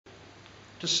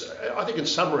I think in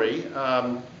summary,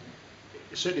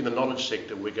 certainly in the knowledge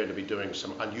sector, we're going to be doing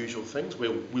some unusual things.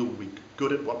 We'll be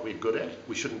good at what we're good at.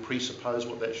 We shouldn't presuppose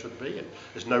what that should be.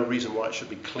 There's no reason why it should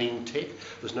be clean tech.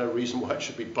 There's no reason why it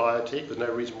should be biotech. There's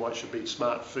no reason why it should be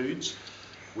smart foods.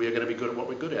 We are going to be good at what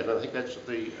we're good at, and I think that's what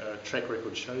the track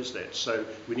record shows that. So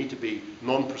we need to be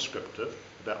non-prescriptive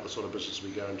about the sort of business we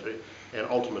go into, and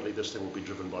ultimately this thing will be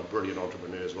driven by brilliant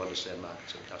entrepreneurs who understand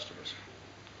markets and customers.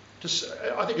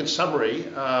 I think in summary,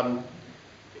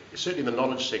 certainly in the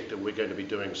knowledge sector, we're going to be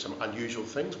doing some unusual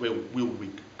things. We'll be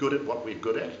good at what we're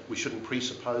good at. We shouldn't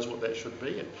presuppose what that should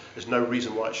be. There's no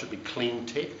reason why it should be clean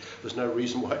tech. There's no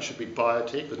reason why it should be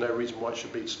biotech. There's no reason why it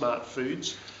should be smart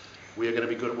foods. We are going to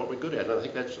be good at what we're good at, and I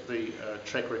think that's what the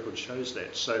track record shows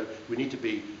that. So we need to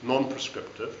be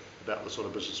non-prescriptive about the sort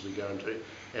of business we go into,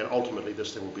 and ultimately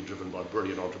this thing will be driven by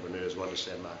brilliant entrepreneurs who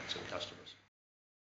understand markets and customers.